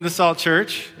The Salt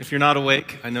Church. If you're not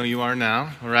awake, I know you are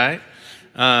now, all right?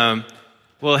 My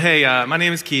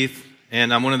name is Keith,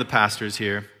 and I'm one of the pastors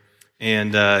here.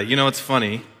 And it's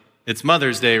funny. It's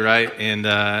Mother's Day, right? And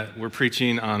we're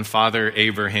preaching on Father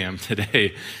Abraham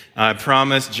today. I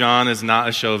promise John is not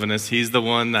a chauvinist. He's the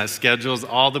one that schedules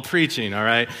all the preaching, all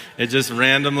right? It just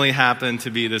randomly happened to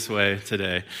be this way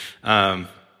today. But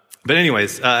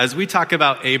anyways, as we talk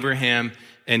about Abraham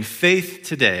and faith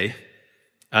today,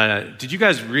 did you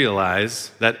guys realize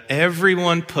that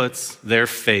everyone puts their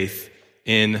faith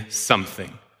in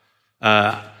something?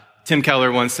 Tim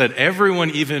Keller once said, everyone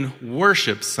even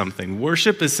worships something.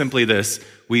 Worship is simply this: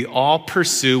 we all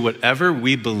pursue whatever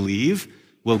we believe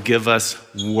will give us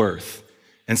worth.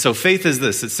 And so faith is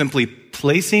this: it's simply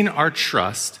placing our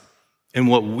trust in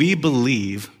what we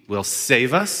believe will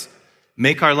save us,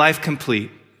 make our life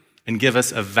complete, and give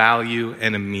us a value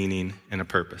and a meaning and a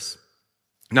purpose.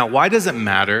 Now, why does it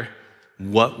matter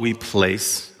what we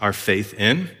place our faith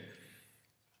in?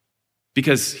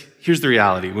 Because here's the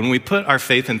reality. When we put our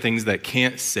faith in things that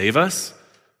can't save us,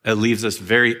 it leaves us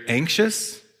very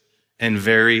anxious and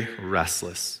very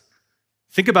restless.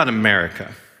 Think about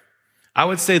America. I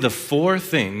would say the four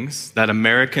things that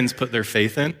Americans put their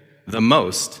faith in the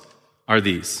most are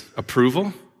these: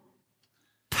 approval,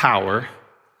 power,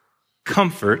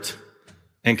 comfort,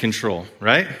 and control,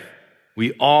 right?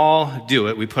 We all do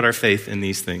it. We put our faith in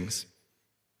these things.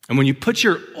 And when you put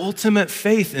your ultimate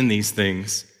faith in these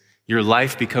things, your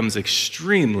life becomes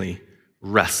extremely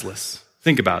restless.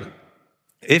 Think about it.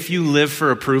 If you live for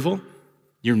approval,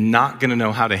 you're not going to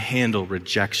know how to handle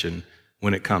rejection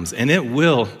when it comes, and it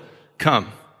will come.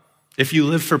 If you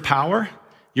live for power,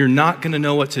 you're not going to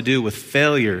know what to do with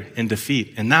failure and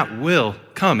defeat, and that will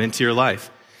come into your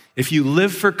life. If you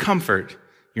live for comfort,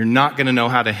 you're not going to know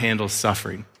how to handle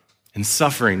suffering, and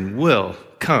suffering will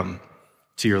come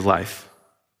to your life.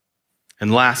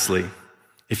 And lastly,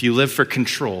 if you live for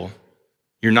control,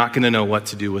 you're not going to know what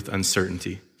to do with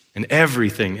uncertainty. And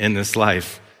everything in this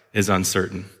life is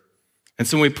uncertain. And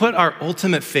so when we put our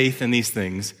ultimate faith in these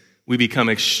things, we become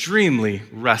extremely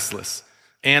restless.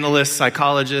 Analysts,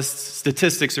 psychologists,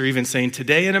 statistics are even saying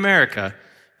today in America,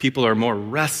 people are more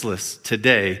restless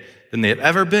today than they have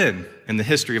ever been in the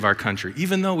history of our country,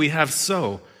 even though we have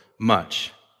so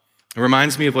much. It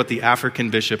reminds me of what the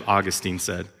African Bishop Augustine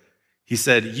said. He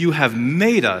said, "You have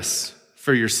made us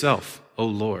for yourself, O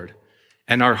Lord,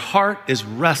 and our heart is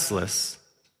restless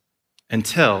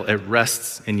until it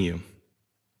rests in you."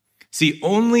 See,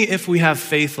 only if we have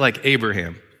faith like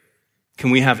Abraham can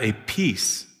we have a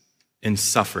peace in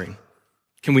suffering.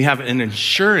 Can we have an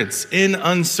assurance in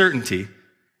uncertainty,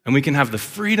 and we can have the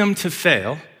freedom to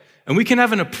fail, and we can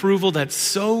have an approval that's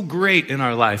so great in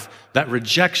our life that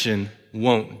rejection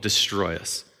won't destroy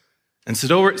us. And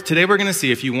so today we're going to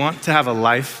see if you want to have a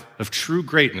life of true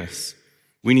greatness,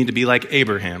 we need to be like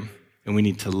Abraham, and we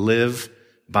need to live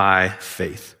by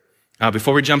faith.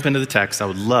 Before we jump into the text, I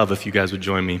would love if you guys would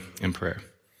join me in prayer.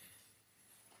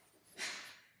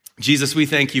 Jesus, we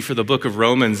thank you for the book of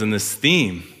Romans and this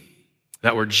theme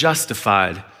that we're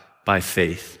justified by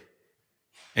faith.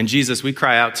 And Jesus, we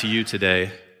cry out to you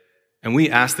today, and we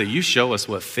ask that you show us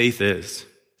what faith is.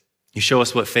 You show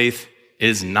us what faith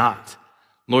is not.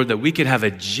 Lord, that we could have a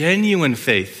genuine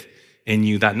faith in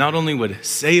you that not only would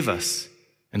save us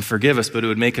and forgive us, but it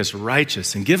would make us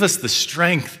righteous and give us the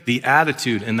strength, the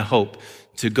attitude, and the hope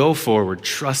to go forward,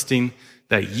 trusting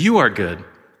that you are good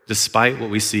despite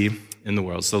what we see in the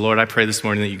world. So Lord, I pray this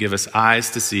morning that you give us eyes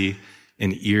to see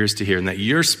and ears to hear, and that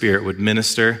your Spirit would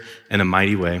minister in a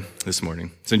mighty way this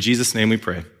morning. So in Jesus' name we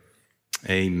pray.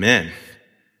 Amen.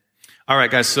 All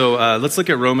right, guys, so let's look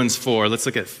at Romans 4. Let's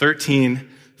look at 13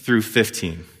 through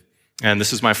 15. And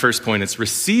this is my first point. It's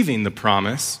receiving the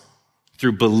promise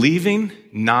through believing,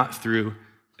 not through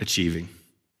achieving.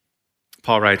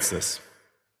 Paul writes this: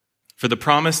 "For the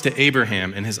promise to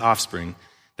Abraham and his offspring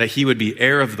that he would be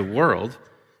heir of the world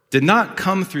did not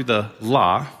come through the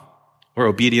law or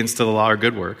obedience to the law or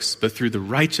good works, but through the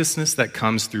righteousness that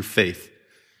comes through faith.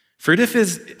 For if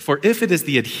it is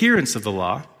the adherents of the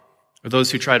law, or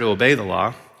those who try to obey the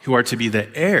law, who are to be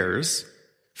the heirs,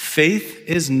 faith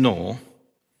is null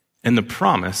and the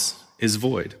promise is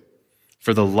void.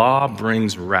 For the law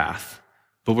brings wrath,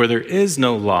 but where there is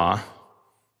no law,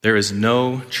 there is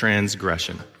no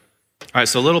transgression." All right,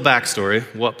 so a little backstory,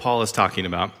 what Paul is talking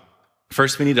about.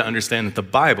 First, we need to understand that the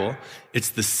Bible, it's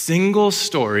the single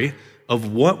story of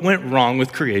what went wrong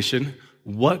with creation,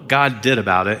 what God did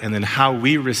about it, and then how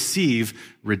we receive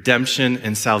redemption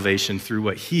and salvation through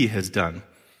what he has done.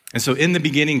 And so in the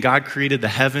beginning, God created the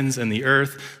heavens and the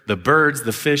earth, the birds,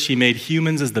 the fish. He made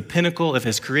humans as the pinnacle of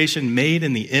his creation, made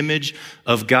in the image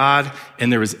of God.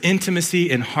 And there was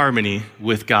intimacy and harmony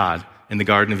with God in the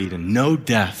Garden of Eden. No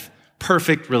death,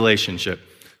 perfect relationship.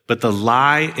 But the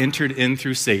lie entered in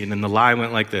through Satan, and the lie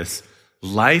went like this: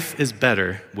 life is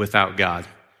better without God.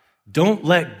 Don't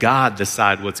let God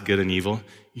decide what's good and evil.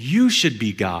 You should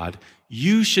be God.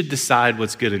 You should decide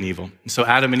what's good and evil. So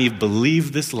Adam and Eve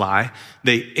believed this lie.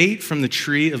 They ate from the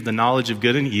tree of the knowledge of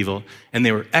good and evil, and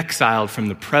they were exiled from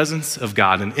the presence of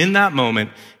God. And in that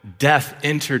moment, death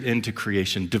entered into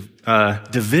creation.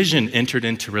 Division entered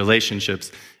into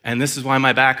relationships. And this is why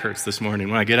my back hurts this morning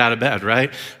when I get out of bed,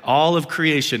 right? All of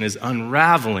creation is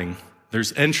unraveling.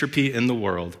 There's entropy in the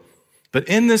world. But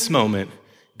in this moment,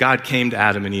 God came to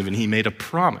Adam and Eve, and he made a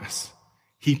promise.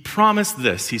 He promised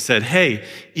this. He said, hey,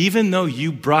 even though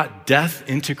you brought death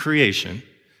into creation,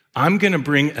 I'm going to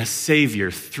bring a savior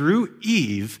through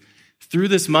Eve, through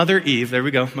this mother Eve. There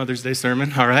we go, Mother's Day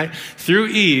sermon, all right? Through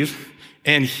Eve,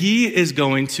 and he is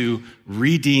going to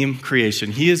redeem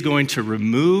creation. He is going to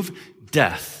remove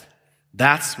death.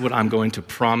 That's what I'm going to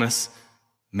promise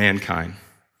mankind.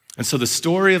 And so the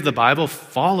story of the Bible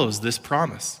follows this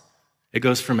promise. It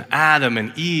goes from Adam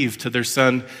and Eve to their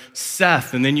son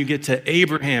Seth, and then you get to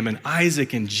Abraham and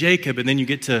Isaac and Jacob, and then you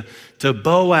get to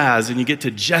Boaz, and you get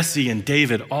to Jesse and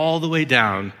David, all the way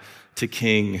down to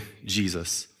King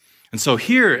Jesus. And so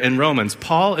here in Romans,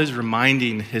 Paul is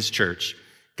reminding his church,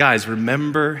 guys,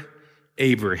 remember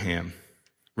Abraham.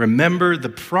 Remember the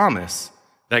promise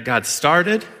that God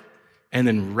started and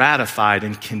then ratified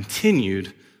and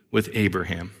continued with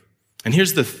Abraham. And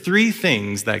here's the three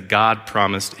things that God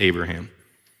promised Abraham.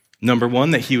 Number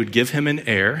one, that he would give him an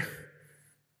heir,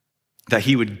 that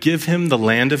he would give him the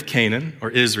land of Canaan, or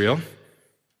Israel,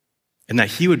 and that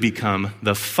he would become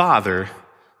the father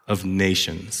of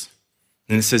nations.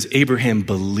 And it says Abraham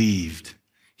believed.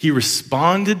 He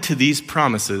responded to these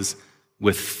promises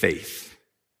with faith.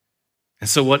 And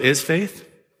so what is faith?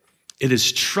 It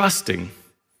is trusting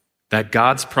that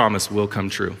God's promise will come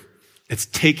true. It's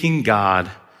taking God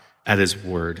at his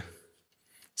word.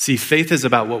 See, faith is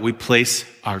about what we place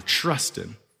our trust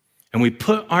in. And we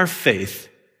put our faith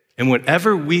in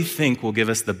whatever we think will give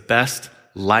us the best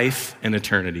life and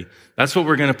eternity. That's what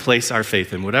we're going to place our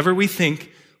faith in. Whatever we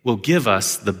think will give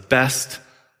us the best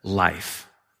life.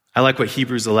 I like what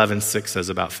Hebrews 11:6 says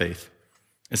about faith.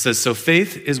 It says, so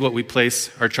faith is what we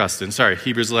place our trust in.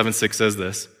 Hebrews 11:6 says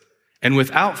this. And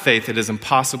without faith, it is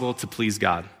impossible to please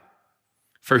God.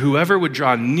 For whoever would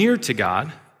draw near to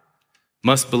God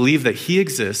must believe that he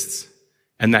exists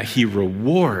and that he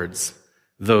rewards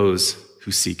those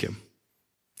who seek him.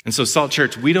 And so, Salt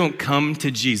Church, we don't come to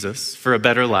Jesus for a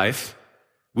better life.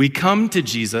 We come to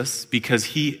Jesus because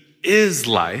he is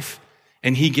life,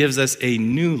 and he gives us a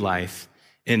new life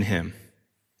in him.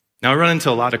 Now, I run into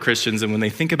a lot of Christians, and when they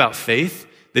think about faith,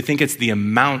 they think it's the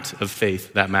amount of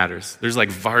faith that matters. There's like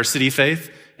varsity faith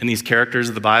in these characters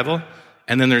of the Bible,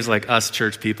 and then there's like us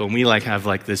church people, and we have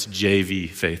this JV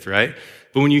faith, right?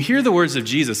 But when you hear the words of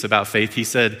Jesus about faith, he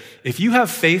said, if you have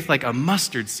faith like a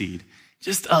mustard seed,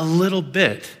 just a little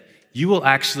bit, you will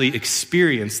actually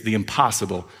experience the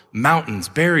impossible. Mountains,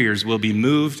 barriers will be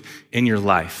moved in your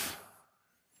life.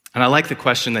 And I like the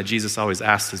question that Jesus always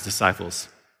asked his disciples.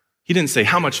 He didn't say,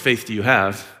 how much faith do you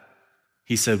have?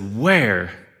 He said,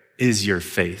 where is your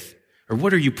faith? Or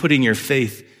what are you putting your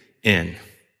faith in?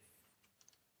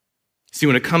 See,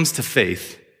 when it comes to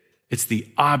faith, it's the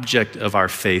object of our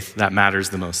faith that matters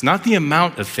the most, not the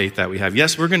amount of faith that we have.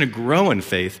 Yes, we're going to grow in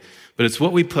faith, but it's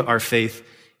what we put our faith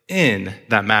in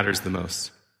that matters the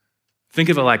most. Think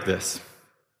of it like this.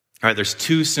 All right, there's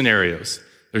two scenarios.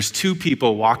 There's two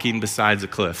people walking beside a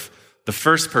cliff. The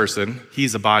first person,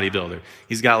 he's a bodybuilder.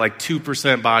 He's got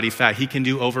 2% body fat. He can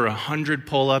do over 100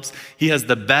 pull-ups. He has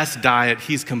the best diet.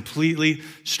 He's completely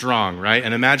strong, right?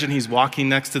 And imagine he's walking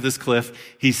next to this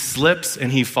cliff. He slips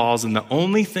and he falls, and the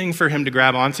only thing for him to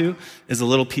grab onto is a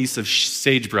little piece of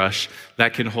sagebrush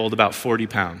that can hold about 40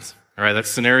 pounds. All right, that's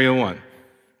scenario one.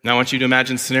 Now I want you to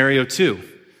imagine scenario two.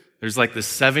 There's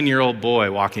this 7-year-old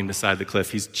boy walking beside the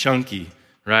cliff. He's chunky,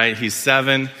 right? He's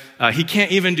 7. He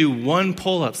can't even do one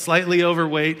pull-up, slightly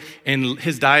overweight, and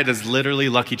his diet is literally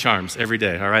Lucky Charms every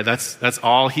day, all right? That's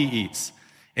all he eats.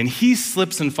 And he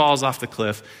slips and falls off the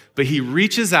cliff, but he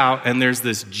reaches out, and there's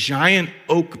this giant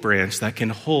oak branch that can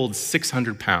hold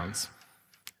 600 pounds.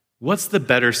 What's the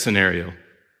better scenario?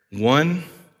 1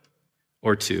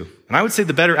 or 2? And I would say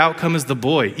the better outcome is the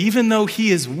boy. Even though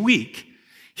he is weak,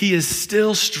 he is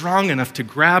still strong enough to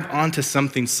grab onto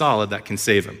something solid that can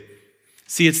save him.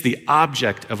 See, it's the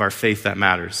object of our faith that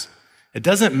matters. It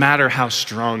doesn't matter how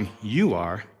strong you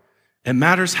are. It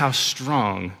matters how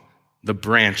strong the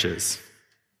branch is.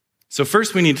 So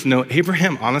first we need to know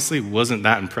Abraham honestly wasn't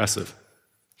that impressive.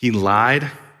 He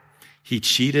lied, he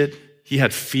cheated, he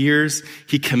had fears,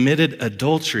 he committed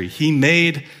adultery, he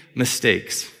made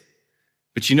mistakes.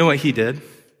 But you know what he did?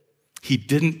 He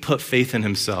didn't put faith in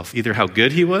himself, either how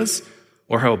good he was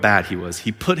or how bad he was.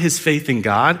 He put his faith in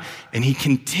God, and he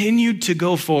continued to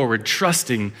go forward,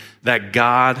 trusting that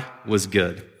God was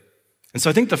good. And so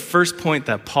I think the first point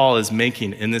that Paul is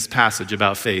making in this passage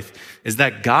about faith is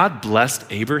that God blessed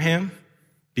Abraham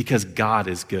because God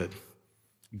is good.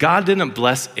 God didn't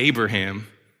bless Abraham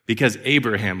because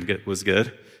Abraham was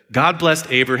good. God blessed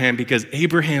Abraham because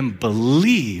Abraham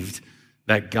believed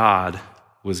that God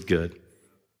was good.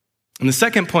 And the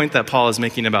second point that Paul is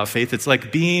making about faith, it's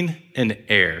like being an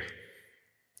heir.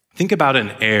 Think about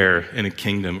an heir in a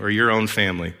kingdom or your own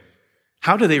family.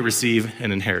 How do they receive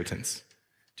an inheritance?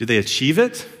 Do they achieve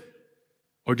it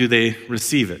or do they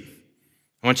receive it?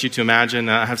 I want you to imagine,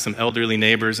 I have some elderly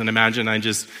neighbors, and imagine I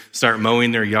just start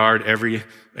mowing their yard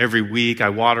every week. I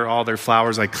water all their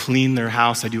flowers. I clean their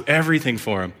house. I do everything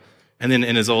for them. And then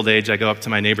in his old age, I go up to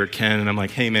my neighbor Ken, and I'm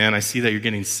like, hey man, I see that you're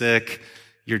getting sick.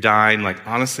 You're dying. Like,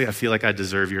 honestly, I feel like I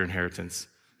deserve your inheritance.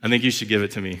 I think you should give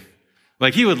it to me.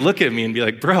 Like, he would look at me and be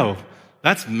like, bro,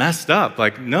 that's messed up.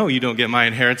 Like, no, you don't get my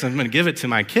inheritance. I'm going to give it to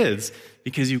my kids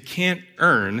because you can't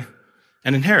earn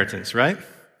an inheritance, right?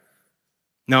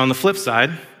 Now, on the flip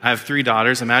side, I have 3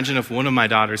 daughters. Imagine if one of my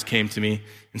daughters came to me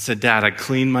and said, Dad, I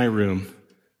cleaned my room.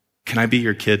 Can I be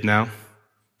your kid now?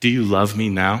 Do you love me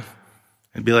now?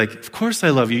 I'd be like, of course I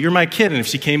love you. You're my kid. And if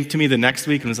she came to me the next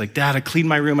week and was like, Dad, I cleaned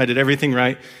my room. I did everything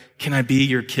right. Can I be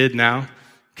your kid now?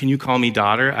 Can you call me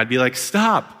daughter? I'd be like,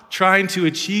 stop trying to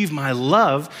achieve my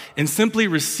love and simply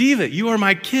receive it. You are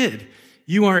my kid.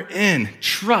 You are in.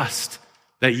 Trust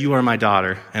that you are my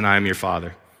daughter and I am your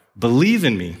father. Believe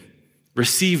in me.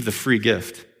 Receive the free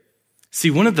gift.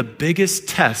 See, one of the biggest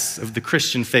tests of the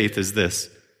Christian faith is this.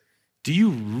 Do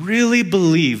you really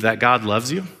believe that God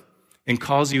loves you and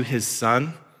calls you his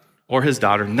son or his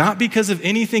daughter, not because of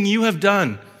anything you have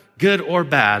done, good or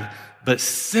bad, but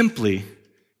simply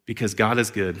because God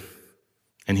is good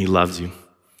and he loves you?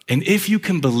 And if you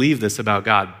can believe this about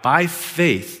God, by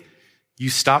faith, you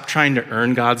stop trying to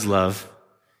earn God's love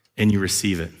and you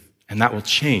receive it. And that will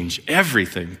change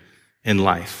everything in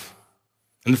life.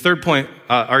 And the third point,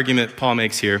 argument Paul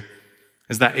makes here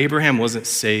is that Abraham wasn't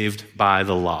saved by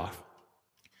the law.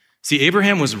 See,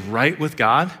 Abraham was right with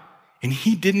God, and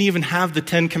he didn't even have the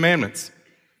 10 Commandments.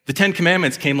 The 10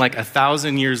 Commandments came like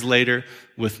 1,000 years later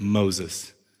with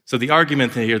Moses. So the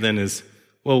argument here then is,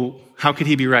 well, how could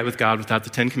he be right with God without the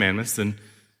 10 Commandments? And,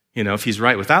 if he's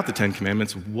right without the 10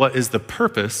 Commandments, what is the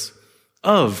purpose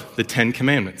of the 10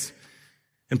 Commandments?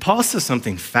 And Paul says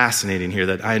something fascinating here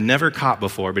that I had never caught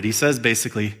before, but he says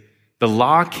basically, the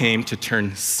law came to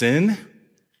turn sin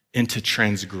into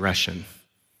transgression.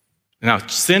 Now,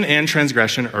 sin and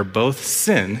transgression are both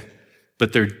sin,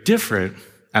 but they're different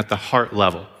at the heart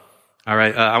level. All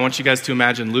right, I want you guys to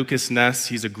imagine Lucas Ness.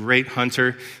 He's a great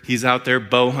hunter. He's out there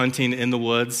bow hunting in the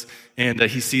woods, and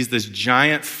he sees this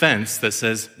giant fence that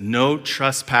says, no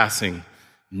trespassing,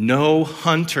 no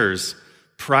hunters,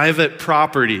 private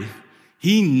property.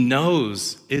 He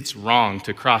knows it's wrong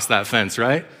to cross that fence,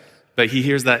 right? But he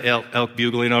hears that elk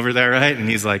bugling over there, right? And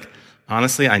he's like,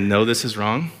 honestly, I know this is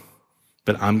wrong,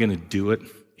 but I'm going to do it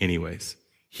anyways.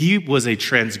 He was a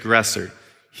transgressor.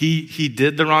 He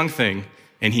did the wrong thing,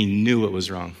 and he knew it was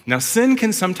wrong. Now, sin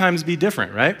can sometimes be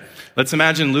different, right? Let's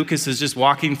imagine Lucas is just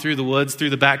walking through the woods,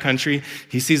 through the backcountry.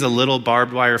 He sees a little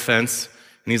barbed wire fence,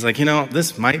 and he's like,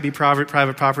 this might be private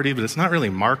property, but it's not really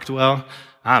marked well.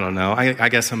 I don't know. I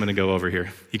guess I'm going to go over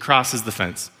here. He crosses the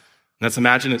fence. Let's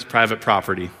imagine it's private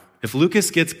property. If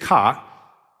Lucas gets caught,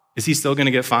 is he still going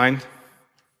to get fined?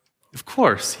 Of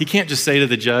course. He can't just say to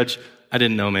the judge, I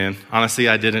didn't know, man. Honestly,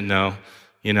 I didn't know.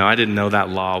 I didn't know that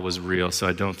law was real, so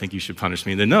I don't think you should punish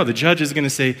me. No, the judge is going to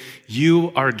say,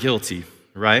 you are guilty,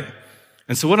 right?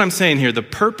 And so what I'm saying here, the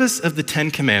purpose of the 10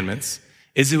 Commandments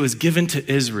is it was given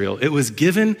to Israel. It was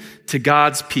given to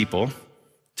God's people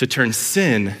to turn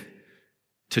sin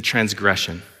to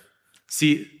transgression.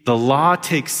 See, the law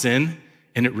takes sin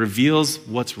and it reveals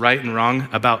what's right and wrong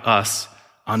about us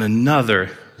on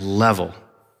another level.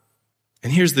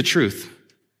 And here's the truth.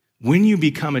 When you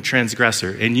become a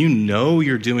transgressor and you know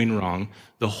you're doing wrong,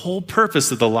 the whole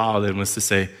purpose of the law then was to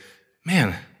say,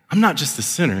 man, I'm not just a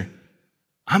sinner.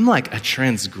 I'm like a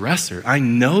transgressor. I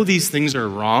know these things are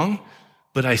wrong,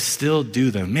 but I still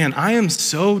do them. Man, I am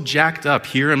so jacked up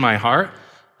here in my heart.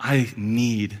 I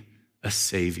need a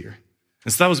savior.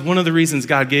 And so that was one of the reasons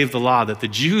God gave the law, that the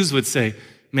Jews would say,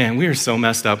 man, we are so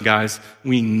messed up, guys.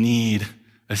 We need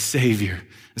a Savior.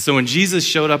 And so when Jesus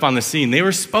showed up on the scene, they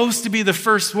were supposed to be the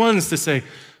first ones to say,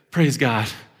 praise God.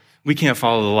 We can't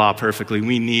follow the law perfectly.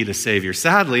 We need a Savior.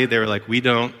 Sadly, they were like, we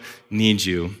don't need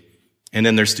you. And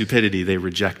in their stupidity, they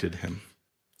rejected him.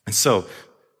 And so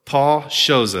Paul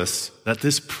shows us that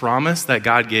this promise that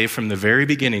God gave from the very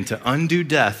beginning to undo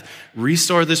death,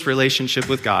 restore this relationship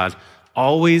with God,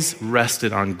 always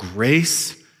rested on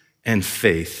grace and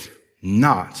faith,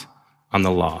 not on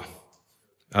the law.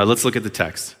 Let's look at the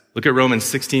text. Look at Romans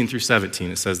 16 through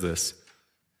 17. It says this.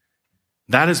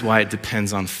 That is why it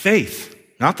depends on faith,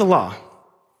 not the law,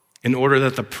 in order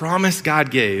that the promise God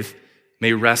gave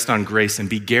may rest on grace and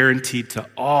be guaranteed to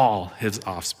all his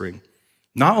offspring,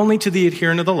 not only to the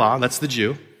adherent of the law, that's the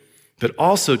Jew, but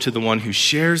also to the one who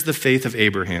shares the faith of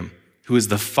Abraham, who is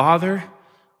the father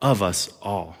of us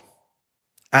all.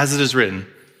 As it is written,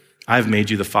 I have made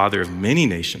you the father of many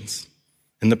nations,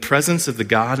 in the presence of the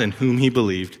God in whom he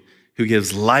believed, who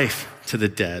gives life to the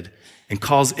dead and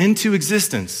calls into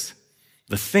existence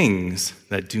the things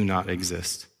that do not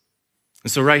exist.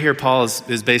 And so right here, Paul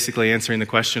is basically answering the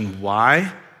question,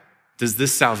 why does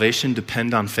this salvation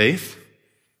depend on faith?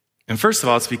 And first of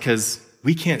all, it's because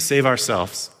we can't save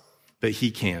ourselves, but he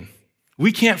can.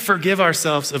 We can't forgive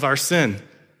ourselves of our sin,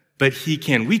 but he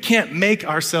can. We can't make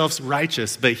ourselves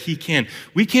righteous, but he can.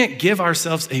 We can't give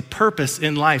ourselves a purpose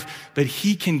in life, but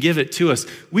he can give it to us.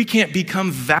 We can't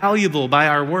become valuable by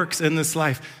our works in this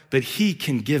life, but he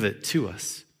can give it to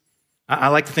us. I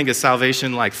like to think of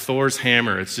salvation like Thor's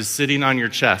hammer. It's just sitting on your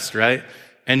chest, right?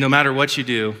 And no matter what you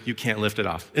do, you can't lift it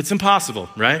off. It's impossible,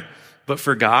 right? But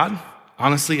for God,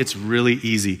 honestly, it's really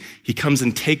easy. He comes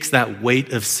and takes that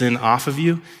weight of sin off of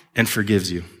you and forgives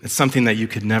you. It's something that you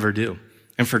could never do.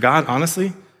 And for God,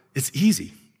 honestly, it's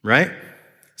easy, right?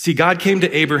 See, God came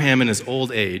to Abraham in his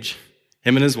old age,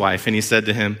 him and his wife, and he said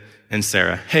to him and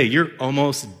Sarah, hey, you're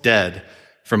almost dead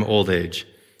from old age,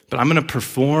 but I'm going to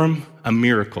perform a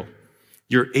miracle.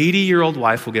 Your 80-year-old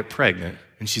wife will get pregnant,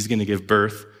 and she's going to give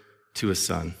birth to a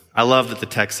son. I love that the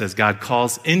text says God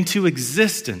calls into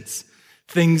existence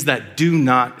things that do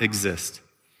not exist.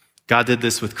 God did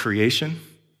this with creation.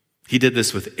 He did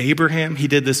this with Abraham. He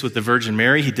did this with the Virgin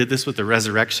Mary. He did this with the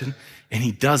resurrection, and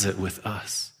he does it with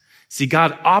us. See,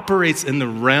 God operates in the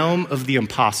realm of the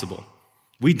impossible.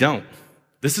 We don't.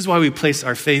 This is why we place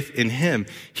our faith in him.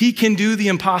 He can do the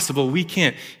impossible. We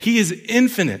can't. He is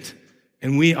infinite,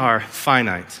 and we are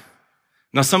finite.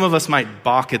 Now, some of us might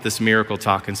balk at this miracle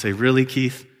talk and say, really,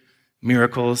 Keith?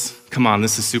 Miracles? Come on,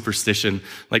 this is superstition.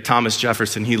 Like Thomas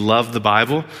Jefferson, he loved the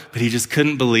Bible, but he just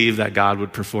couldn't believe that God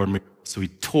would perform miracles. So he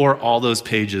tore all those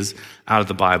pages out of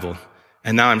the Bible.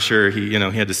 And now I'm sure he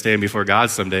had to stand before God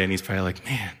someday, and he's probably like,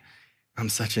 man, I'm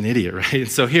such an idiot, right?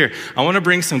 And so here, I want to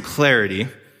bring some clarity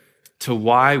to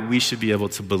why we should be able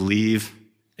to believe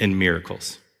in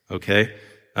miracles, okay?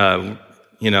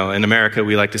 In America,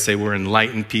 we like to say we're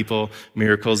enlightened people.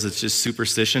 Miracles, it's just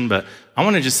superstition. But I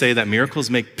want to just say that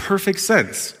miracles make perfect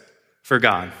sense for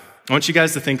God. I want you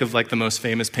guys to think of like the most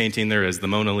famous painting there is, the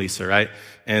Mona Lisa, right?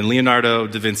 And Leonardo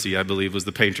da Vinci, I believe, was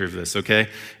the painter of this, okay?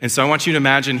 And so I want you to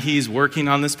imagine he's working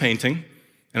on this painting.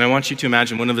 And I want you to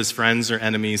imagine one of his friends or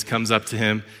enemies comes up to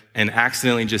him and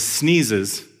accidentally just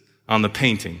sneezes on the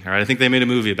painting. All right, I think they made a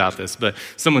movie about this. But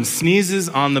someone sneezes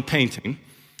on the painting.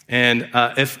 And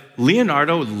if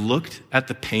Leonardo looked at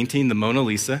the painting, the Mona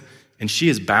Lisa, and she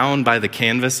is bound by the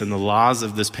canvas and the laws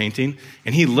of this painting,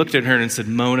 and he looked at her and said,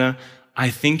 Mona, I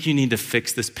think you need to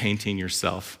fix this painting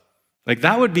yourself. Like,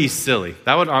 that would be silly.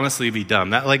 That would honestly be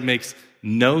dumb. That makes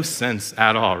no sense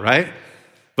at all, right?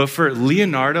 But for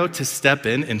Leonardo to step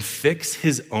in and fix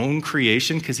his own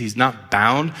creation because he's not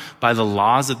bound by the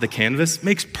laws of the canvas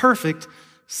makes perfect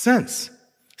sense.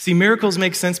 See, miracles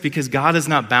make sense because God is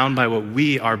not bound by what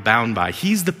we are bound by.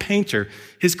 He's the painter.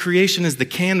 His creation is the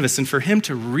canvas. And for him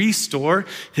to restore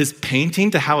his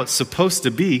painting to how it's supposed to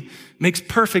be makes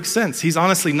perfect sense. He's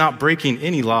honestly not breaking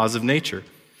any laws of nature.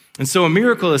 And so a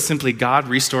miracle is simply God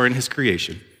restoring his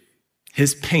creation,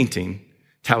 his painting,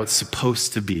 to how it's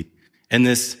supposed to be. And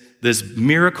this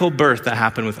miracle birth that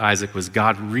happened with Isaac was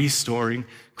God restoring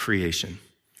creation.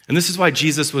 And this is why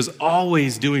Jesus was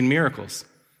always doing miracles.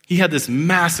 He had this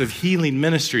massive healing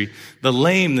ministry. The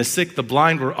lame, the sick, the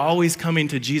blind were always coming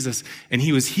to Jesus, and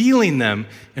he was healing them.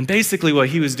 And basically what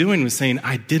he was doing was saying,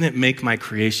 I didn't make my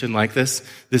creation like this.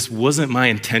 This wasn't my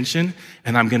intention,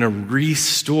 and I'm going to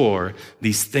restore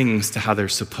these things to how they're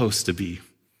supposed to be.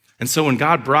 And so when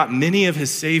God brought many of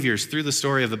his saviors through the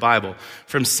story of the Bible,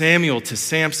 from Samuel to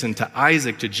Samson to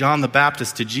Isaac to John the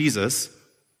Baptist to Jesus,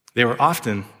 they were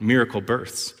often miracle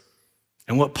births.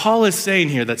 And what Paul is saying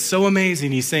here that's so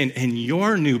amazing, he's saying, in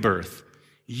your new birth,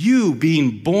 you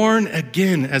being born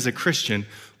again as a Christian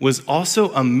was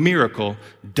also a miracle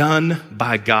done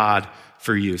by God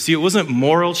for you. See, it wasn't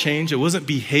moral change, it wasn't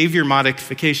behavior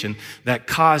modification that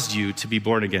caused you to be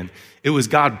born again. It was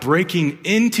God breaking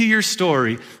into your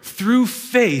story through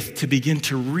faith to begin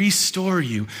to restore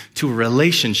you to a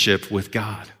relationship with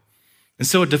God. And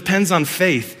so it depends on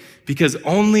faith because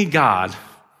only God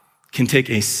can take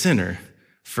a sinner,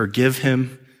 forgive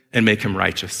him, and make him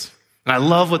righteous. And I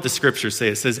love what the scriptures say.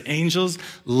 It says angels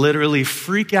literally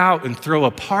freak out and throw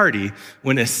a party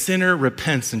when a sinner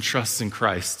repents and trusts in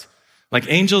Christ. Like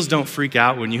angels don't freak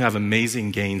out when you have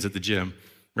amazing gains at the gym,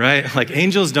 right? Like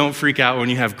angels don't freak out when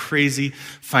you have crazy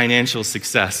financial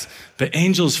success. But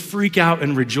angels freak out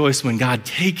and rejoice when God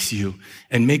takes you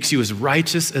and makes you as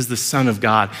righteous as the Son of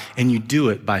God, and you do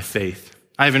it by faith.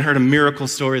 I even heard a miracle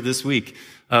story this week.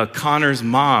 Connor's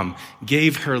mom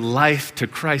gave her life to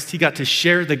Christ. He got to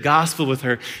share the gospel with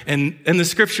her. And the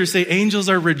scriptures say angels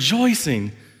are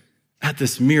rejoicing at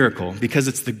this miracle because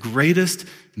it's the greatest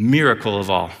miracle of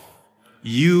all.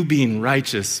 You being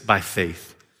righteous by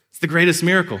faith. It's the greatest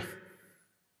miracle.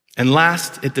 And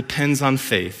last, it depends on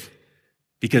faith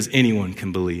because anyone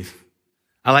can believe.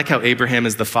 I like how Abraham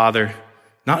is the father,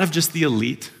 not of just the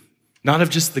elite, not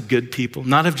of just the good people,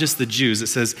 not of just the Jews. It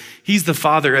says he's the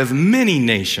father of many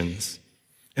nations.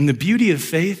 And the beauty of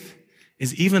faith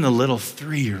is even a little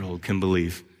 3-year-old can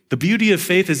believe. The beauty of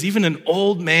faith is even an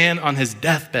old man on his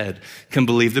deathbed can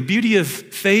believe. The beauty of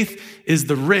faith is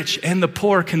the rich and the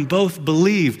poor can both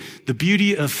believe. The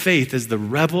beauty of faith is the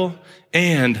rebel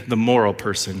and the moral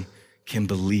person can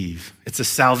believe. It's a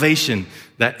salvation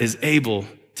that is able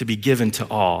to be given to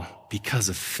all because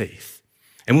of faith.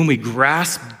 And when we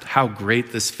grasp how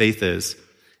great this faith is,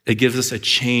 it gives us a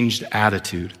changed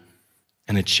attitude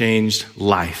and a changed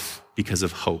life because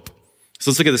of hope.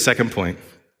 So let's look at the second point,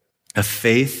 a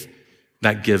faith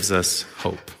that gives us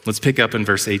hope. Let's pick up in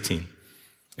verse 18.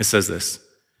 It says this,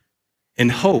 in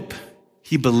hope,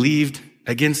 he believed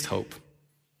against hope,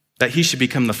 that he should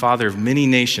become the father of many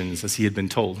nations as he had been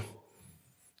told.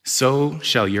 So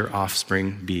shall your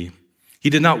offspring be. He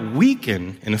did not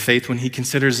weaken in faith when he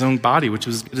considered his own body, which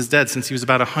was as good as dead, since he was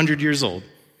about 100 years old,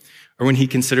 or when he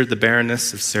considered the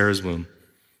barrenness of Sarah's womb.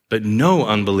 But no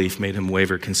unbelief made him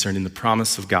waver concerning the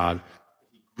promise of God.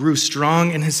 He grew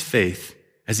strong in his faith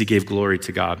as he gave glory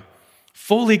to God,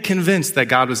 fully convinced that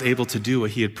God was able to do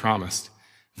what he had promised.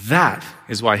 That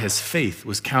is why his faith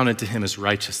was counted to him as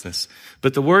righteousness.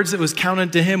 But the words that was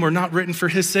counted to him were not written for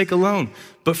his sake alone,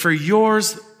 but for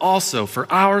yours also,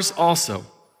 for ours also.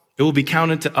 It will be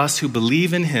counted to us who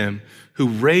believe in him, who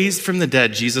raised from the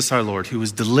dead Jesus our Lord, who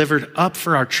was delivered up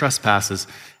for our trespasses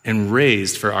and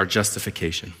raised for our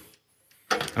justification.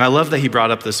 And I love that he brought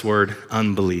up this word,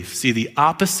 unbelief. See, the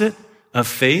opposite of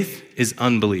faith is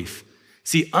unbelief.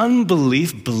 See,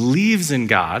 unbelief believes in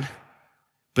God,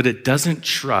 but it doesn't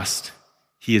trust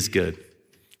he is good.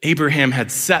 Abraham had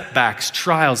setbacks,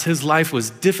 trials. His life was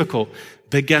difficult.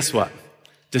 But guess what?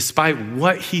 Despite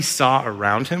what he saw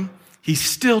around him, he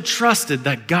still trusted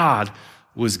that God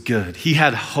was good. He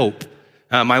had hope.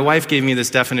 My wife gave me this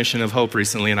definition of hope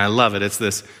recently, and I love it. It's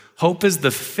this: hope is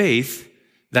the faith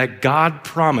that God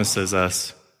promises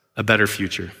us a better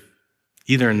future,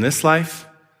 either in this life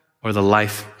or the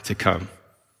life to come.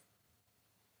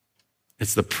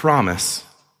 It's the promise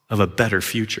of a better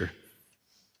future.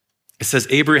 It says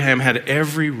Abraham had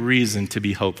every reason to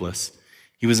be hopeless.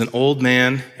 He was an old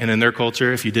man, and in their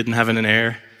culture, if you didn't have an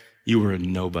heir, you were a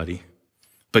nobody.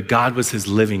 But God was his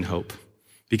living hope,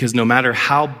 because no matter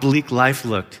how bleak life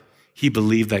looked, he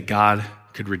believed that God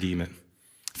could redeem it.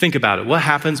 Think about it. What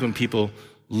happens when people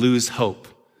lose hope?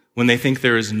 When they think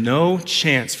there is no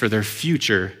chance for their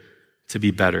future to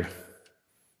be better?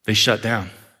 They shut down.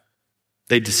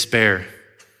 They despair.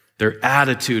 Their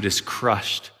attitude is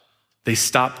crushed. They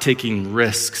stop taking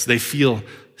risks. They feel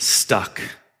stuck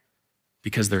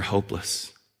because they're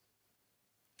hopeless.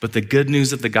 But the good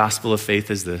news of the gospel of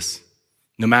faith is this: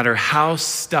 no matter how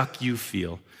stuck you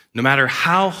feel, no matter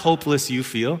how hopeless you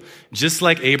feel, just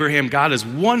like Abraham, God is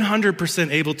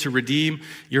 100% able to redeem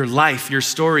your life, your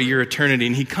story, your eternity.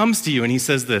 And he comes to you and he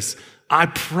says this: I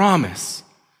promise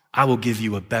I will give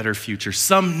you a better future,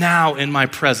 some now in my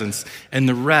presence and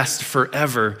the rest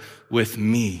forever with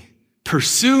me.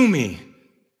 Pursue me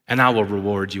and I will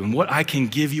reward you. And what I can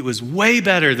give you is way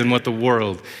better than what the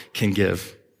world can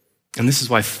give. And this is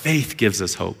why faith gives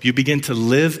us hope. You begin to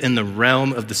live in the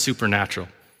realm of the supernatural.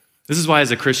 This is why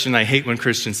as a Christian, I hate when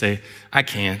Christians say, I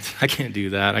can't do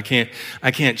that. I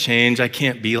can't change. I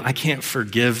can't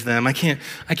forgive them. I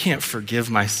can't forgive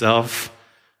myself.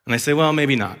 And I say, well,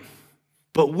 maybe not.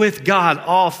 But with God,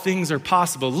 all things are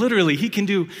possible. Literally, he can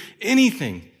do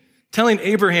anything. Telling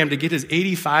Abraham to get his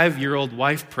 85-year-old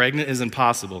wife pregnant is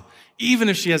impossible. Even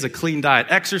if she has a clean diet,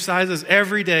 exercises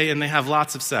every day, and they have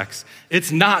lots of sex.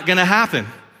 It's not going to happen.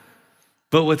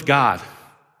 But with God,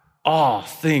 all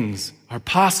things are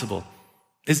possible.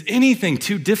 Is anything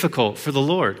too difficult for the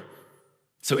Lord?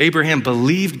 So Abraham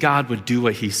believed God would do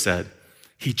what he said.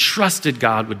 He trusted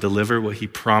God would deliver what he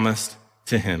promised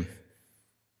to him.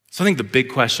 So I think the big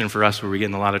question for us where we get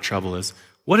in a lot of trouble is,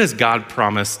 what has God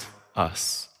promised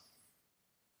us?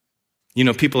 You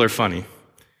know, people are funny.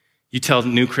 You tell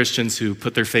new Christians who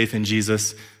put their faith in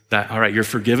Jesus that, all right, you're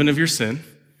forgiven of your sin.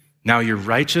 Now you're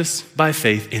righteous by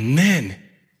faith. And then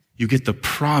you get the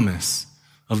promise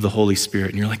of the Holy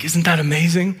Spirit. And you're like, isn't that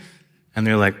amazing? And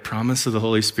they're like, promise of the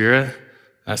Holy Spirit?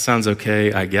 That sounds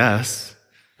okay, I guess.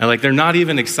 And like, they're not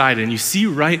even excited. And you see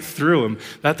right through them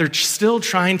that they're still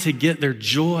trying to get their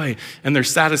joy and their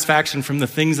satisfaction from the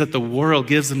things that the world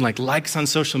gives them, like likes on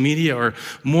social media or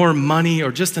more money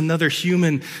or just another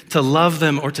human to love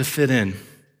them or to fit in.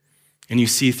 And you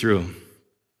see through them.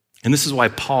 And this is why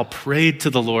Paul prayed to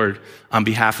the Lord on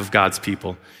behalf of God's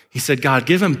people. He said, God,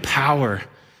 give him power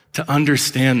to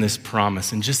understand this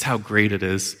promise and just how great it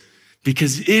is.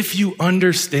 Because if you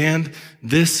understand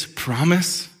this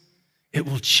promise, it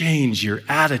will change your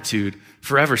attitude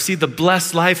forever. See, the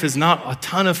blessed life is not a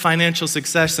ton of financial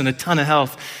success and a ton of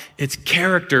health. It's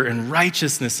character and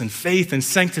righteousness and faith and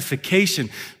sanctification.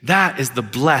 That is the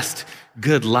blessed,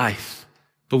 good life.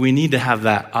 But we need to have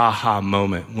that aha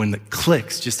moment when it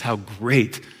clicks just how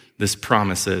great this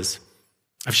promise is.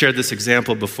 I've shared this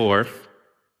example before,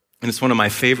 and it's one of my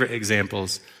favorite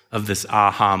examples of this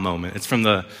aha moment. It's from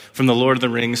the Lord of the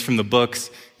Rings, from the books,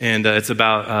 and it's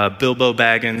about Bilbo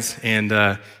Baggins,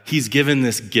 and he's given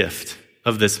this gift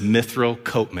of this mithril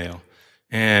coat mail,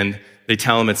 and they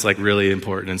tell him it's like really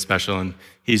important and special, and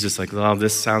he's just like, well,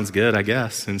 this sounds good, I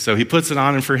guess. And so he puts it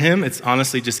on, and for him, it's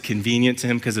honestly just convenient to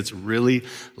him because it's really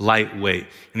lightweight.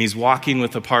 And he's walking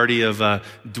with a party of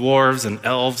dwarves and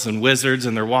elves and wizards,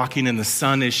 and they're walking, and the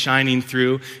sun is shining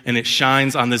through, and it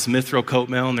shines on this mithril coat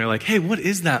mail, and they're like, hey, what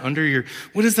is that under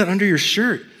your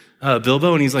shirt,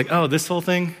 Bilbo? And he's like, oh, this whole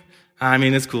thing? I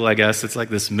mean, it's cool, I guess. It's like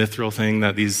this mithril thing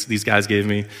that these guys gave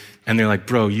me. And they're like,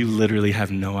 bro, you literally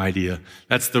have no idea.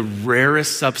 That's the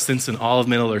rarest substance in all of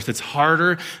Middle Earth. It's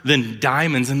harder than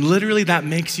diamonds. And literally that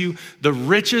makes you the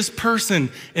richest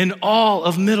person in all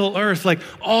of Middle Earth. Like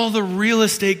all the real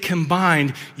estate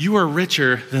combined, you are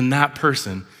richer than that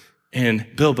person. And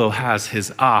Bilbo has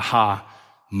his aha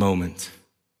moment.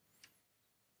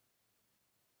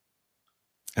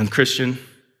 And Christian,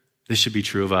 this should be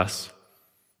true of us.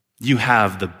 You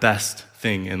have the best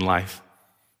thing in life.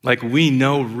 Like we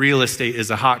know real estate is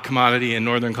a hot commodity in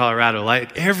northern Colorado.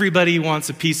 Like everybody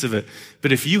wants a piece of it.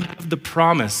 But if you have the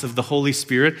promise of the Holy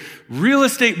Spirit, real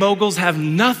estate moguls have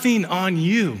nothing on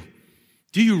you.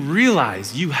 Do you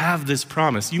realize you have this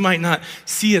promise? You might not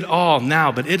see it all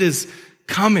now, but it is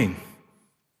coming.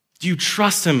 Do you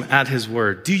trust him at his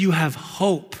word? Do you have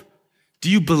hope? Do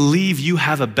you believe you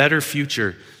have a better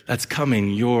future that's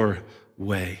coming your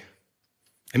way?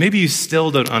 And maybe you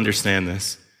still don't understand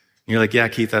this. You're like, yeah,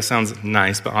 Keith, that sounds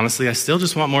nice, but honestly, I still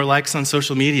just want more likes on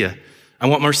social media. I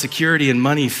want more security and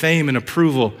money, fame and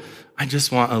approval. I just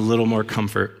want a little more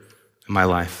comfort in my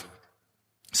life.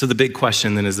 So the big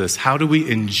question then is this: how do we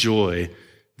enjoy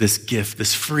this gift,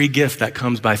 this free gift that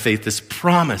comes by faith, this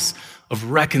promise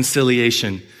of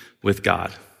reconciliation with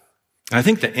God? And I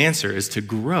think the answer is to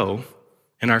grow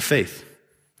in our faith.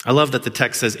 I love that the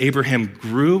text says Abraham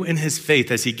grew in his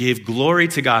faith as he gave glory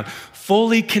to God,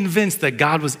 fully convinced that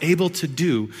God was able to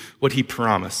do what he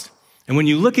promised. And when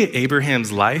you look at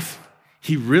Abraham's life,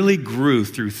 he really grew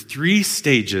through 3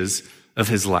 stages of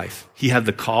his life. He had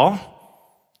the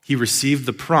call, he received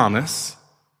the promise,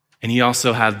 and he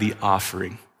also had the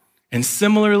offering. And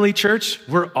similarly, church,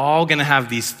 we're all going to have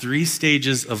these 3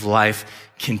 stages of life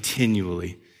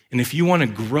continually. And if you want to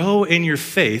grow in your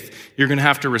faith, you're going to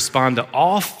have to respond to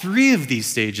all 3 of these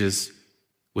stages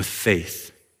with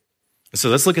faith. So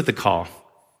let's look at the call.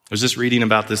 I was just reading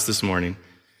about this morning.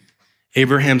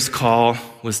 Abraham's call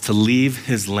was to leave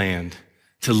his land,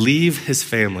 to leave his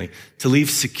family, to leave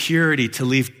security, to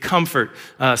leave comfort.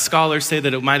 Scholars say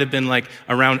that it might have been like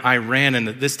around Iran, and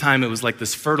at this time it was like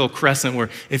this fertile crescent where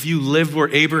if you lived where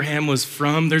Abraham was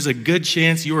from, there's a good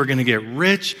chance you are going to get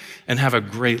rich and have a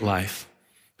great life.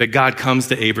 But God comes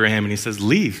to Abraham and he says,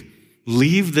 leave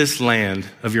this land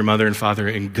of your mother and father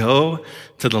and go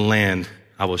to the land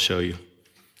I will show you.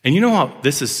 And you know how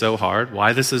this is so hard?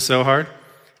 Why this is so hard?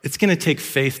 It's going to take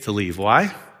faith to leave.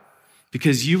 Why?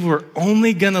 because you were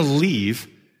only going to leave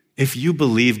if you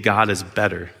believe God is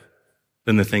better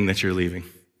than the thing that you're leaving,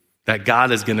 that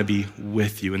God is going to be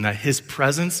with you and that his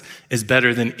presence is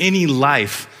better than any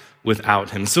life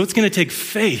without him. So it's going to take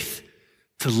faith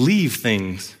to leave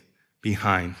things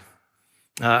behind.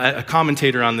 A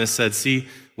commentator on this said, see,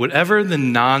 whatever the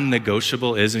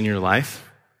non-negotiable is in your life,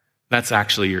 that's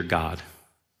actually your God.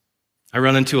 I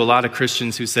run into a lot of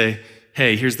Christians who say,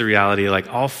 hey, here's the reality, like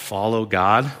I'll follow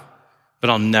God, but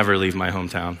I'll never leave my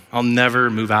hometown. I'll never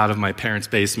move out of my parents'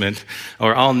 basement,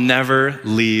 or I'll never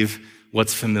leave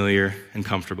what's familiar and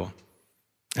comfortable.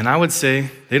 And I would say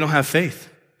they don't have faith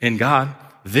in God.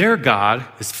 Their God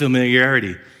is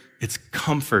familiarity. It's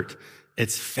comfort.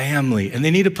 It's family. And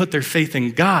they need to put their faith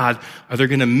in God, or they're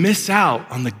going to miss out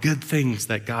on the good things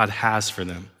that God has for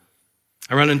them.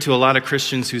 I run into a lot of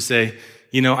Christians who say,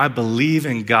 I believe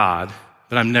in God,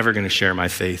 but I'm never going to share my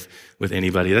faith with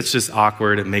anybody. That's just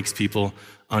awkward. It makes people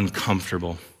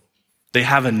uncomfortable. They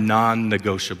have a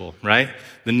non-negotiable, right?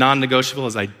 The non-negotiable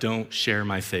is I don't share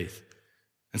my faith.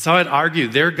 And so I'd argue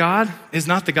their God is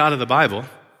not the God of the Bible.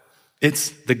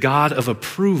 It's the God of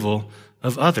approval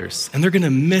of others. And they're going to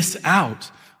miss out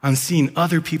on seeing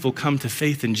other people come to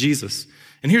faith in Jesus.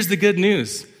 And here's the good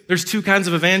news. There's two kinds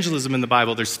of evangelism in the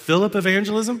Bible. There's Philip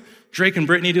evangelism. Drake and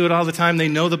Brittany do it all the time. They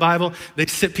know the Bible. They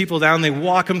sit people down. They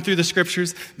walk them through the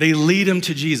scriptures. They lead them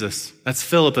to Jesus. That's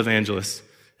Philip evangelist.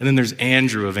 And then there's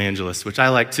Andrew evangelist, which I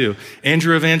like too.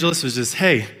 Andrew evangelist was just,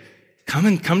 hey,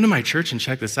 come to my church and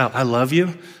check this out. I love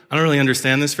you. I don't really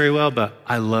understand this very well, but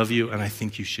I love you and I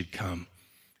think you should come.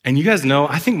 And you guys know,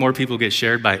 I think more people get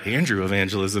shared by Andrew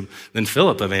evangelism than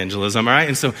Philip evangelism, all right?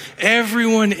 And so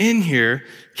everyone in here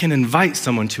can invite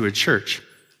someone to a church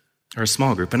or a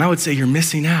small group. And I would say you're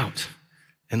missing out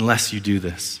unless you do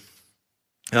this.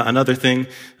 Another thing,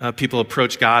 people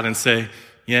approach God and say,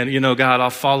 God, I'll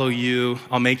follow you.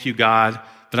 I'll make you God,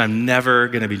 but I'm never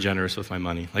going to be generous with my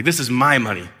money. Like, this is my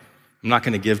money. I'm not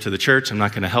going to give to the church. I'm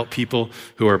not going to help people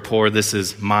who are poor. This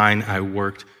is mine. I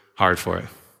worked hard for it.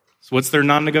 So what's their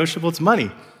non-negotiable? It's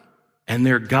money. And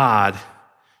their God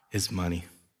is money.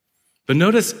 But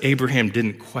notice Abraham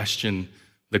didn't question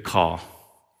the call.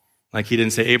 Like, he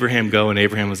didn't say, Abraham, go, and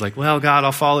Abraham was like, well, God,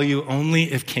 I'll follow you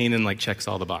only if Canaan checks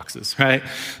all the boxes, right?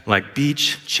 Like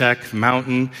beach, check,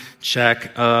 mountain,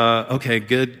 check, okay,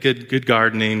 good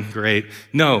gardening, great.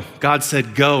 No, God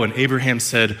said go, and Abraham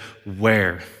said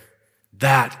where?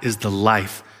 That is the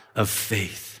life of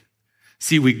faith.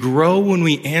 See, we grow when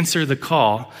we answer the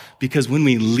call, because when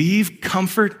we leave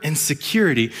comfort and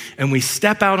security and we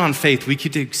step out on faith, we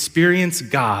get to experience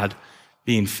God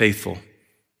being faithful.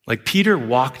 Like Peter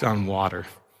walked on water.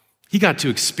 He got to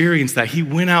experience that. He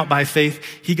went out by faith.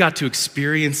 He got to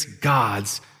experience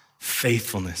God's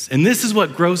faithfulness. And this is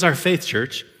what grows our faith,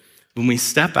 church. When we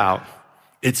step out,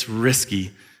 it's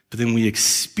risky, but then we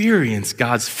experience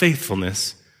God's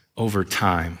faithfulness over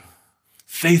time.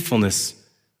 Faithfulness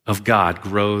of God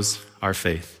grows our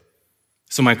faith.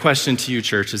 So my question to you,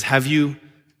 church, is have you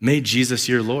made Jesus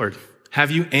your Lord?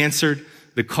 Have you answered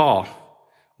the call?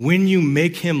 When you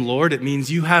make him Lord, it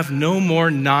means you have no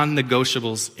more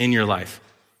non-negotiables in your life.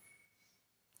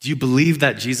 Do you believe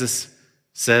that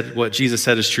what Jesus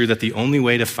said is true, that the only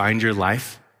way to find your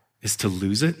life is to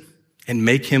lose it and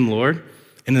make him Lord?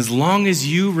 And as long as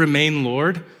you remain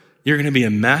Lord, you're going to be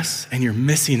a mess and you're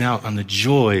missing out on the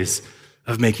joys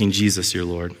of making Jesus your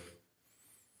Lord.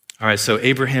 All right, so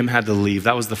Abraham had to leave.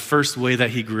 That was the first way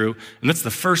that he grew. And that's the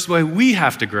first way we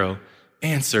have to grow.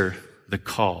 Answer the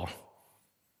call.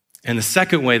 And the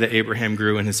second way that Abraham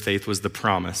grew in his faith was the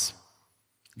promise.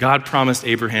 God promised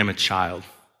Abraham a child.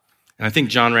 And I think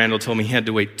John Randall told me he had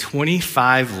to wait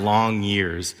 25 long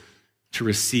years to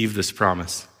receive this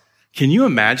promise. Can you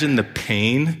imagine the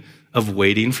pain of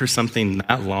waiting for something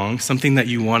that long, something that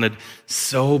you wanted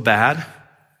so bad?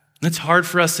 That's hard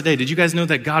for us today. Did you guys know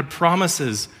that God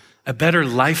promises a better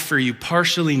life for you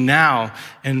partially now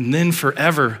and then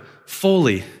forever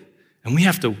fully? And we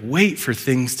have to wait for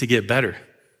things to get better.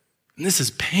 And this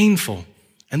is painful,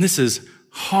 and this is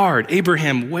hard.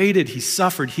 Abraham waited, he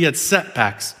suffered, he had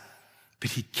setbacks,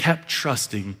 but he kept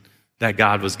trusting that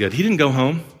God was good. He didn't go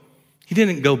home. He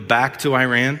didn't go back to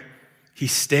Iran. He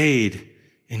stayed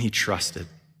and he trusted.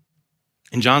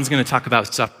 And John's going to talk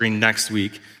about suffering next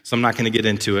week, so I'm not going to get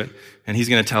into it, and he's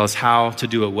going to tell us how to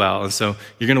do it well. And so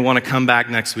you're going to want to come back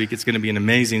next week. It's going to be an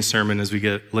amazing sermon as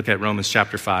we look at Romans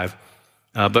chapter 5.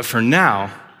 But for now,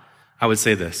 I would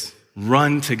say this.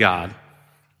 Run to God,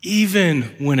 even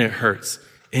when it hurts.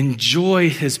 Enjoy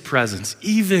his presence,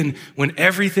 even when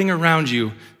everything around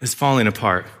you is falling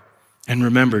apart. And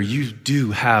remember, you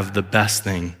do have the best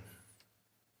thing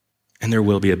and there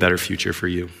will be a better future for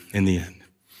you in the end.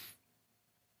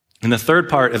 And the third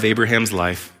part of Abraham's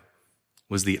life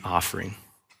was the offering.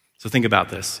 So think about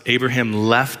this. Abraham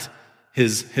left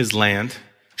his land,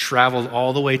 traveled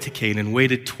all the way to Canaan,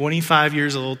 waited 25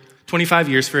 years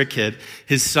for a kid.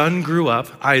 His son grew up,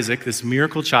 Isaac, this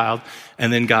miracle child,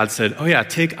 and then God said, oh yeah,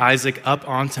 take Isaac up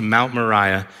onto Mount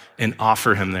Moriah and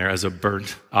offer him there as a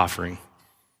burnt offering.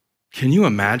 Can you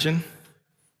imagine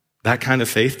that kind of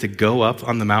faith, to go up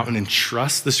on the mountain and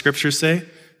trust, the scriptures say,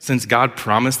 since God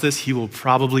promised this, he will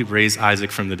probably raise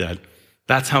Isaac from the dead.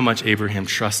 That's how much Abraham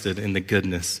trusted in the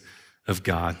goodness of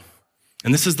God.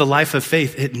 And this is the life of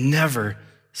faith. It never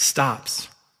stops.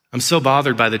 I'm so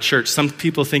bothered by the church. Some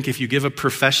people think if you give a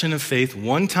profession of faith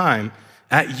one time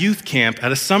at youth camp,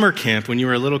 at a summer camp when you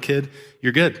were a little kid,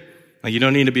 you're good. Like, you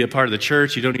don't need to be a part of the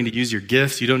church. You don't need to use your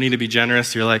gifts. You don't need to be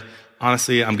generous. You're like,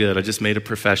 honestly, I'm good. I just made a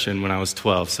profession when I was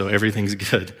 12, so everything's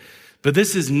good. But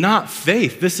this is not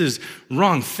faith. This is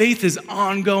wrong. Faith is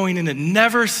ongoing, and it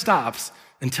never stops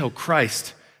until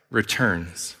Christ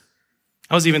returns.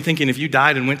 I was even thinking if you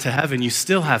died and went to heaven, you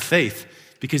still have faith,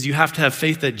 because you have to have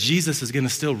faith that Jesus is going to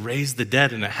still raise the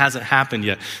dead, and it hasn't happened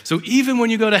yet. So even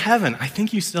when you go to heaven, I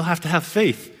think you still have to have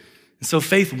faith. And so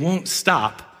faith won't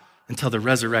stop until the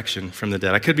resurrection from the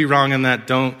dead. I could be wrong on that.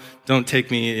 Don't take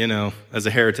me, as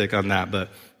a heretic on that, but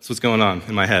that's what's going on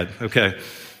in my head. Okay.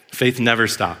 Faith never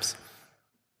stops.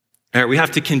 All right, we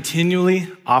have to continually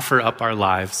offer up our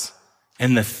lives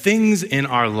and the things in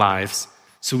our lives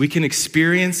so we can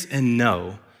experience and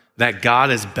know that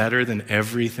God is better than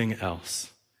everything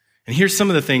else. And here's some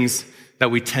of the things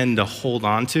that we tend to hold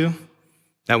on to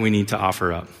that we need to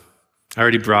offer up. I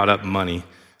already brought up money.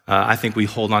 I think we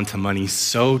hold on to money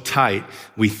so tight.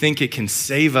 We think it can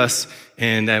save us,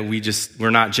 and that we're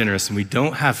not generous, and we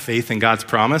don't have faith in God's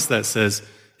promise that says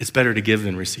it's better to give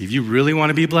than receive. You really want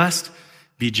to be blessed?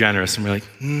 Be generous. And we're like,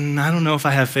 I don't know if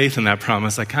I have faith in that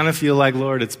promise. I kind of feel like,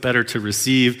 Lord, it's better to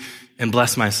receive and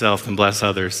bless myself than bless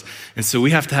others. And so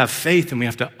we have to have faith, and we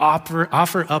have to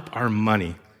offer up our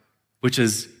money, which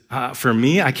is, for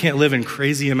me, I can't live in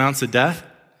crazy amounts of debt.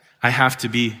 I have to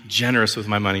be generous with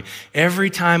my money. Every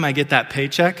time I get that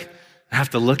paycheck, I have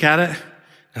to look at it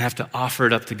and I have to offer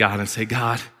it up to God and say,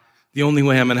 God, the only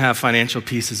way I'm going to have financial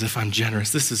peace is if I'm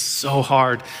generous. This is so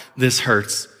hard. This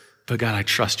hurts. But God, I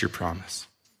trust your promise.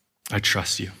 I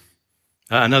trust you.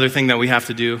 Another thing that we have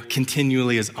to do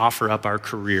continually is offer up our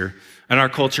career. In our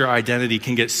culture, our identity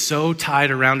can get so tied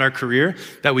around our career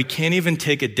that we can't even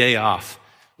take a day off.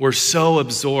 We're so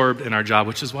absorbed in our job,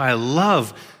 which is why I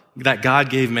love that God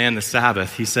gave man the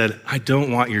Sabbath. He said, I don't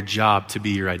want your job to be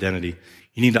your identity.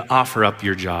 You need to offer up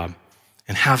your job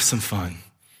and have some fun.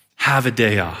 Have a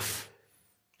day off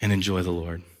and enjoy the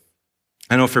Lord.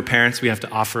 I know for parents, we have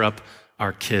to offer up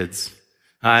our kids.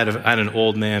 I had an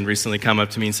old man recently come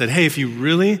up to me and said, hey, if you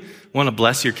really want to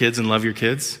bless your kids and love your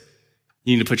kids,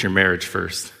 you need to put your marriage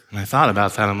first. And I thought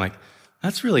about that. I'm like,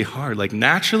 that's really hard. Like,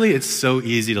 naturally, it's so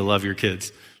easy to love your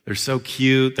kids. They're so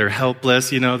cute. They're helpless.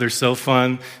 They're so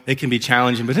fun. They can be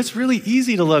challenging, but it's really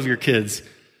easy to love your kids.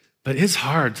 But it's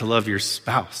hard to love your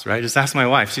spouse, right? Just ask my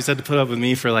wife. She said to put up with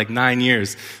me for like 9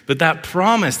 years. But that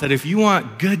promise that if you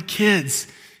want good kids,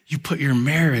 you put your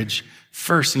marriage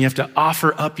first, and you have to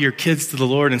offer up your kids to the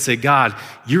Lord and say, God,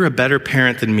 you're a better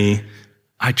parent than me.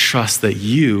 I trust that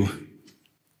you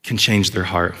can change their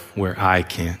heart where I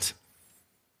can't.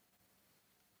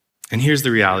 And here's the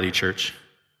reality, church.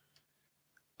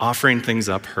 Offering things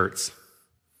up hurts.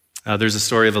 There's a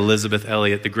story of Elizabeth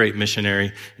Elliot, the great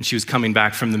missionary, and she was coming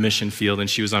back from the mission field, and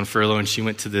she was on furlough, and she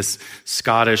went to this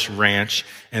Scottish ranch,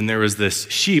 and there was this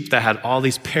sheep that had all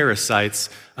these parasites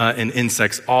and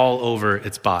insects all over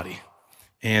its body.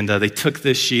 And they took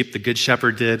this sheep, the good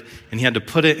shepherd did, and he had to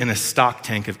put it in a stock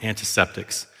tank of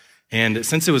antiseptics. And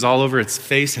since it was all over its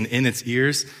face and in its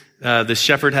ears, the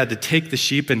shepherd had to take the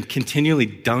sheep and continually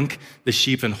dunk the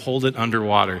sheep and hold it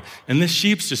underwater. And this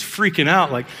sheep's just freaking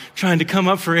out, like trying to come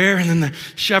up for air. And then the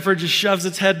shepherd just shoves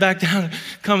its head back down,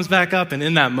 comes back up. And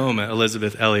in that moment,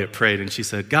 Elizabeth Elliot prayed and she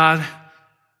said, God,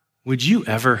 would you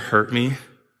ever hurt me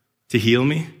to heal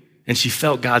me? And she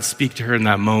felt God speak to her in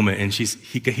that moment. And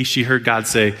she heard God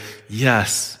say,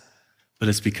 yes, but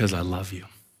it's because I love you.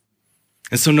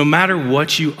 And so no matter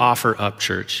what you offer up,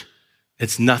 church,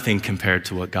 it's nothing compared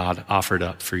to what God offered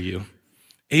up for you.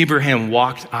 Abraham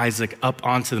walked Isaac up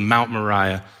onto the Mount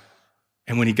Moriah,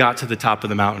 and when he got to the top of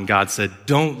the mountain, God said,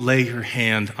 don't lay your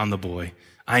hand on the boy.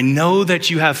 I know that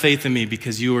you have faith in me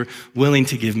because you were willing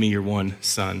to give me your one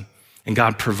son. And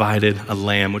God provided a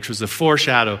lamb, which was a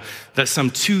foreshadow that some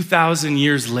 2,000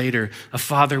 years later, a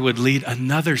father would lead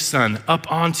another son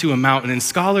up onto a mountain. And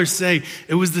scholars say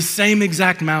it was the same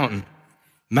exact mountain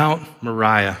Mount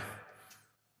Moriah.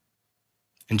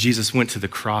 And Jesus went to the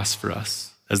cross for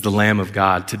us as the Lamb of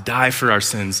God, to die for our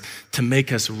sins, to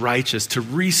make us righteous, to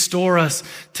restore us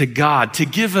to God, to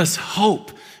give us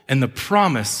hope and the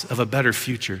promise of a better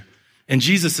future. And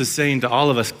Jesus is saying to all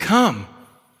of us, come,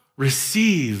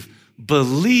 receive,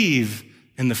 believe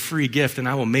in the free gift, and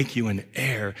I will make you an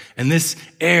heir. And this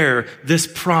heir, this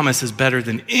promise is better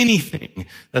than anything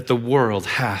that the world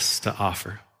has to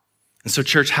offer. And so,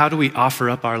 church, how do we offer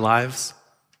up our lives?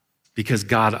 Because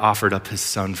God offered up his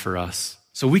son for us.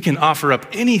 So we can offer up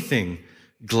anything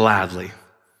gladly. And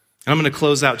I'm going to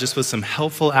close out just with some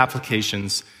helpful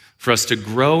applications for us to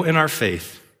grow in our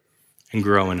faith and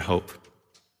grow in hope.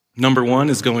 Number one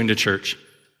is going to church.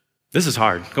 This is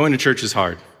hard. Going to church is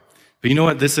hard. But you know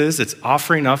what this is? It's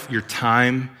offering up your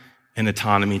time and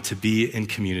autonomy to be in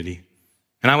community.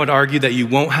 And I would argue that you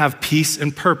won't have peace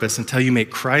and purpose until you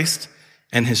make Christ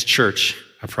and his church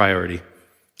a priority.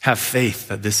 Have faith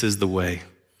that this is the way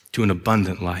to an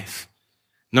abundant life.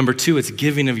 Number two, it's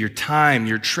giving of your time,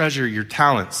 your treasure, your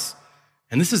talents.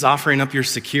 And this is offering up your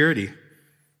security.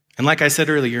 And like I said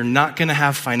earlier, you're not going to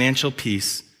have financial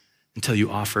peace until you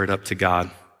offer it up to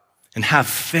God. And have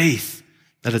faith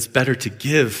that it's better to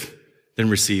give than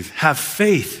receive. Have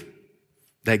faith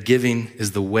that giving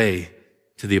is the way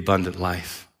to the abundant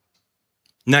life.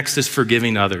 Next is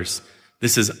forgiving others.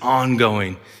 This is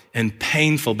ongoing and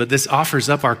painful, but this offers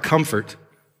up our comfort.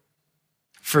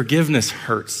 Forgiveness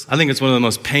hurts. I think it's one of the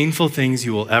most painful things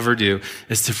you will ever do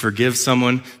is to forgive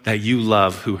someone that you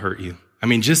love who hurt you. I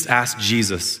mean, just ask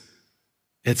Jesus.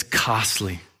 It's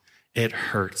costly. It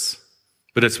hurts,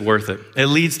 but it's worth it. It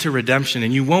leads to redemption,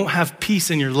 and you won't have peace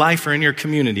in your life or in your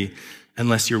community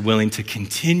unless you're willing to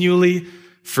continually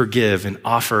forgive and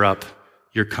offer up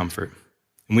your comfort.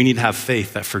 And we need to have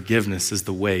faith that forgiveness is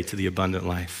the way to the abundant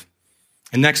life.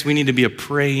 And next, we need to be a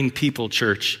praying people,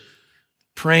 church.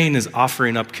 Praying is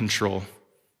offering up control.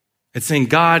 It's saying,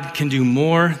 God can do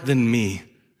more than me.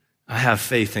 I have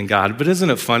faith in God. But isn't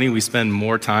it funny? We spend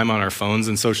more time on our phones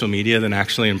and social media than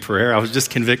actually in prayer. I was just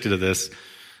convicted of this.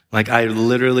 Like, I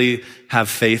literally have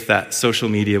faith that social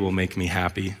media will make me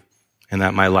happy and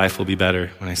that my life will be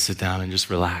better when I sit down and just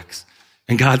relax.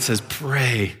 And God says,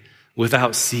 pray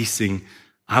without ceasing.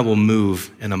 I will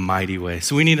move in a mighty way.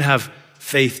 So we need to have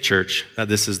faith, church, that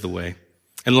this is the way.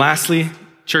 And lastly,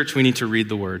 church, we need to read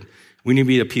the word. We need to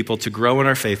be a people to grow in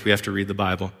our faith. We have to read the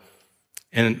Bible.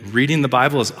 And reading the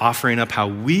Bible is offering up how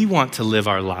we want to live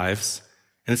our lives.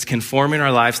 And it's conforming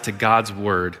our lives to God's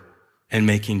word and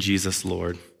making Jesus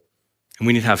Lord. And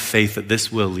we need to have faith that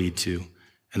this will lead to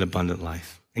an abundant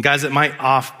life. And guys, it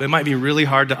might be really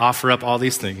hard to offer up all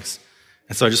these things.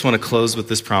 And so I just want to close with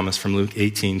this promise from Luke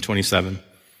 18:27.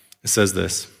 It says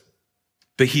this,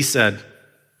 but he said,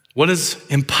 what is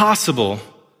impossible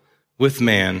with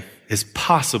man is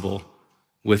possible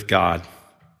with God.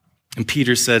 And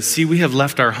Peter said, see, we have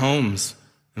left our homes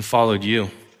and followed you.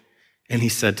 And he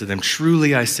said to them,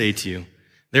 truly I say to you,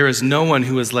 there is no one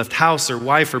who has left house or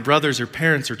wife or brothers or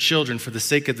parents or children for the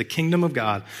sake of the kingdom of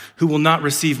God who will not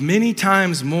receive many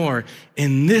times more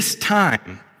in this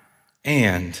time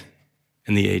and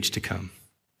in the age to come.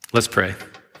 Let's pray.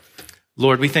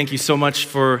 Lord, we thank you so much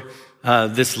for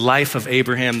this life of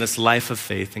Abraham, this life of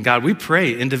faith. And God, we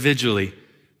pray individually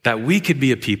that we could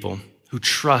be a people who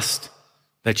trust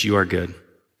that you are good,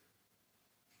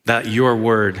 that your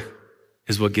word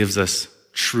is what gives us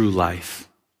true life.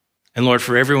 And Lord,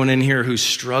 for everyone in here who's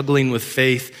struggling with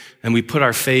faith and we put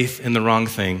our faith in the wrong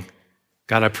thing,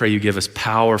 God, I pray you give us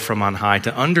power from on high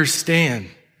to understand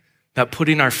that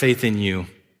putting our faith in you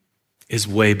is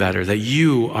way better, that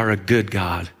you are a good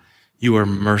God. You are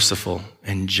merciful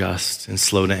and just and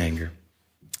slow to anger.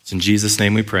 It's in Jesus'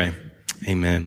 name we pray. Amen.